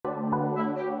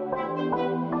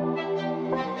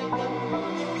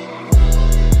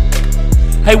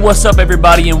Hey, what's up,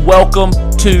 everybody, and welcome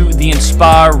to the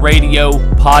Inspire Radio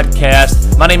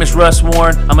podcast. My name is Russ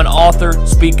Warren. I'm an author,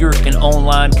 speaker, and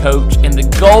online coach, and the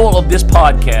goal of this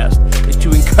podcast is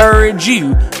to encourage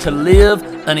you to live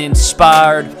an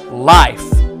inspired life.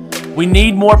 We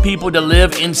need more people to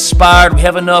live inspired. We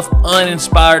have enough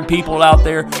uninspired people out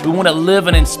there. We want to live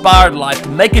an inspired life, to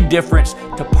make a difference,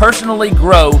 to personally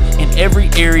grow in every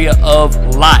area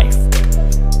of life.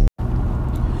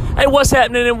 Hey, what's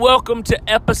happening, and welcome to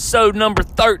episode number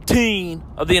 13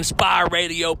 of the Inspire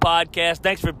Radio podcast.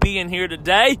 Thanks for being here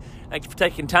today. Thanks for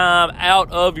taking time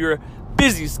out of your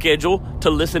busy schedule to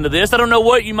listen to this. I don't know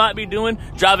what you might be doing,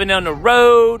 driving down the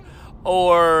road,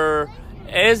 or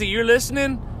as you're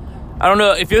listening, I don't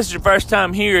know if this is your first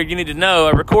time here. You need to know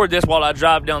I record this while I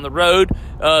drive down the road.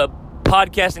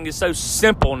 Podcasting is so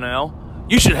simple now.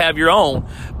 You should have your own.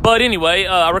 But anyway,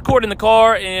 I record in the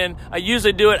car, and I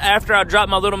usually do it after I drop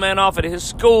my little man off at his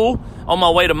school on my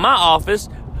way to my office.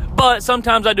 But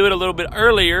sometimes I do it a little bit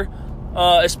earlier,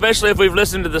 especially if we've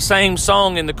listened to the same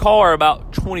song in the car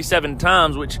about 27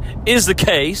 times, which is the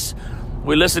case.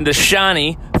 We listened to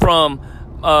Shiny from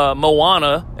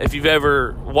Moana. If you've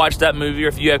ever watched that movie, or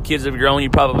if you have kids of your own, you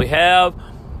probably have.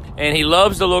 And he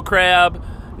loves the little crab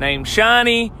named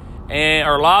Shiny,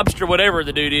 or lobster, whatever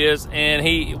the dude is, and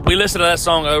we listened to that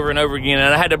song over and over again,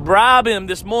 and I had to bribe him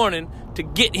this morning to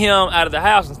get him out of the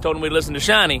house and told him we'd listen to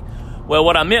Shiny. Well,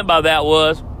 what I meant by that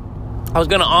was I was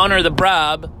going to honor the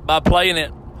bribe by playing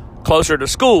it closer to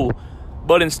school,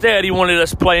 but instead he wanted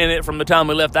us playing it from the time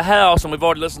we left the house, and we've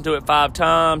already listened to it 5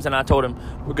 times, and I told him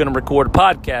we're going to record a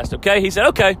podcast, okay? He said,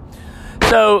 okay.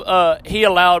 So he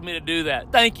allowed me to do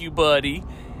that. Thank you, buddy.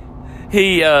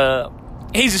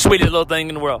 He's the sweetest little thing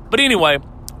in the world. But anyway,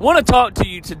 I want to talk to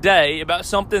you today about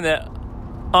something that,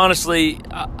 honestly,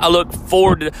 I look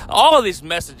forward to. All of these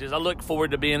messages, I look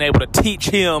forward to being able to teach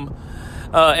him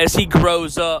as he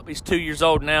grows up. He's 2 years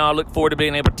old now. I look forward to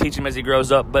being able to teach him as he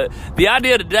grows up. But the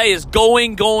idea today is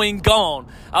going,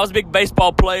 gone. I was a big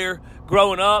baseball player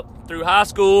growing up through high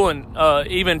school and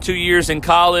even 2 years in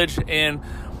college. And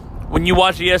when you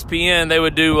watch ESPN, they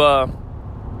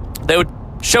would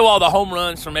show all the home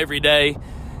runs from every day,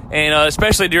 and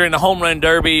especially during the home run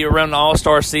derby around the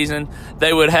All-Star season,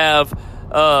 they would have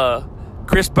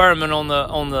Chris Berman on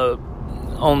the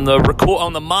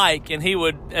mic, and he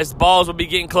would, as the balls would be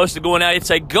getting close to going out, he'd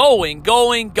say, going,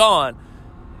 gone,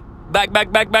 back,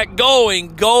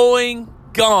 going,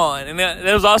 gone. And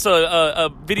there was also a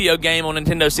video game on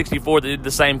Nintendo 64 that did the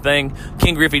same thing,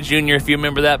 King Griffey Jr., if you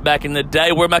remember that back in the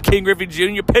day. Where my King Griffey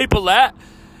Jr. people at?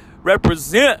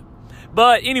 Represent.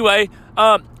 But anyway,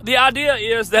 the idea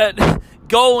is that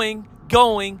going,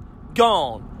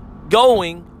 gone.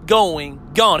 Going,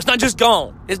 gone. It's not just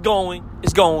gone. It's going, and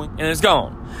it's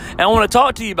gone. And I want to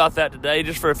talk to you about that today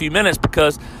just for a few minutes,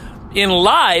 because in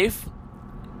life,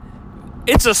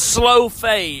 it's a slow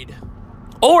fade,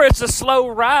 or it's a slow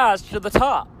rise to the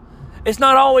top. It's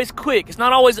not always quick. It's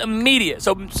not always immediate.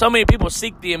 So many people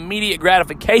seek the immediate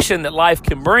gratification that life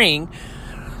can bring,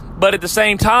 but at the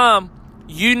same time,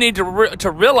 you need to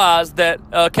realize that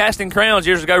Casting Crowns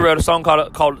years ago wrote a song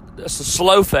called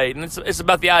Slow Fade. And it's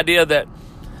about the idea that,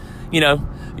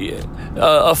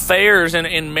 affairs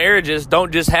and marriages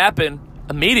don't just happen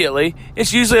immediately.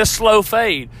 It's usually a slow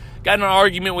fade. Got in an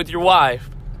argument with your wife.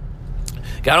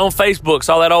 Got on Facebook,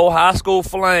 saw that old high school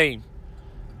flame.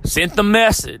 Sent the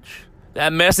message.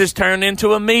 That message turned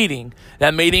into a meeting.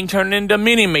 That meeting turned into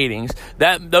mini meetings.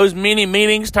 Those mini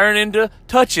meetings turned into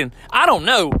touching. I don't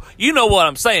know. You know what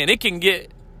I'm saying. It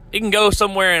can go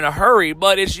somewhere in a hurry,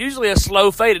 but it's usually a slow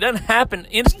fade. It doesn't happen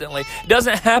instantly. It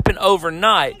doesn't happen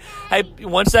overnight. Hey,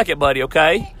 1 second, buddy,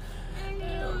 okay?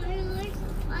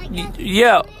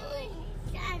 Yeah.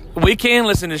 We can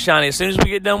listen to Shiny as soon as we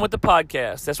get done with the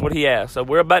podcast. That's what he asked. So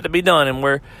we're about to be done, and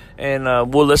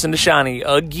we'll listen to Shiny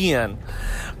again.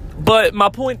 But my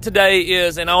point today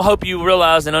is, and I hope you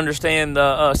realize and understand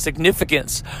the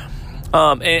significance,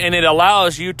 and it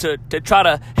allows you to try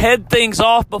to head things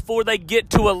off before they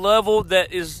get to a level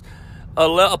that is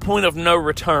a point of no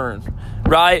return,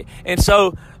 right? And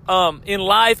so in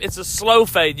life, it's a slow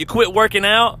fade. You quit working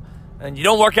out, and you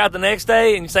don't work out the next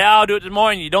day, and you say, I'll do it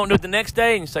tomorrow, and you don't do it the next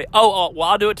day, and you say, well,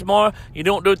 I'll do it tomorrow, you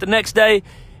don't do it the next day.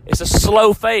 It's a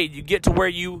slow fade. You get to where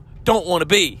you don't want to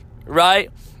be, right?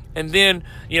 And then,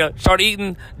 start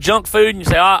eating junk food, and you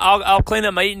say, I'll clean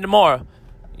up my eating tomorrow.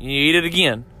 You eat it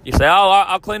again. You say,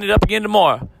 I'll clean it up again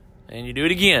tomorrow. And you do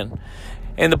it again.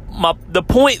 And the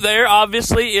point there,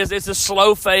 obviously, is it's a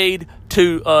slow fade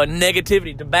to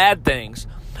negativity, to bad things.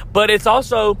 But it's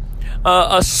also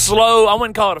a slow, I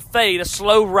wouldn't call it a fade, a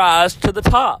slow rise to the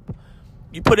top.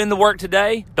 You put in the work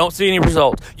today, don't see any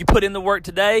results. You put in the work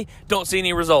today, don't see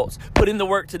any results. Put in the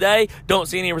work today, don't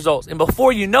see any results. And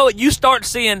before you know it, you start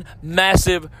seeing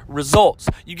massive results.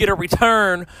 You get a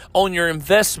return on your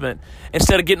investment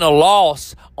instead of getting a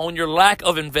loss on your lack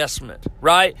of investment,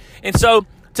 right? And so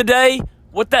today,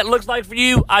 what that looks like for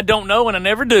you, I don't know, and I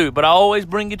never do. But I always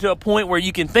bring you to a point where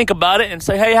you can think about it and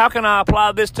say, hey, how can I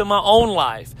apply this to my own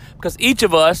life? Because each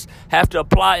of us have to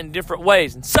apply it in different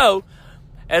ways. And so,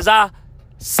 as I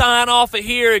sign off of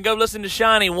here and go listen to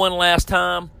Shiny one last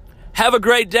time, have a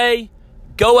great day.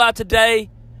 Go out today.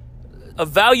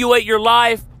 Evaluate your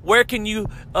life. Where can you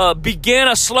begin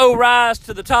a slow rise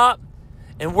to the top?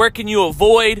 And where can you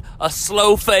avoid a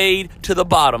slow fade to the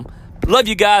bottom? Love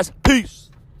you guys. Peace.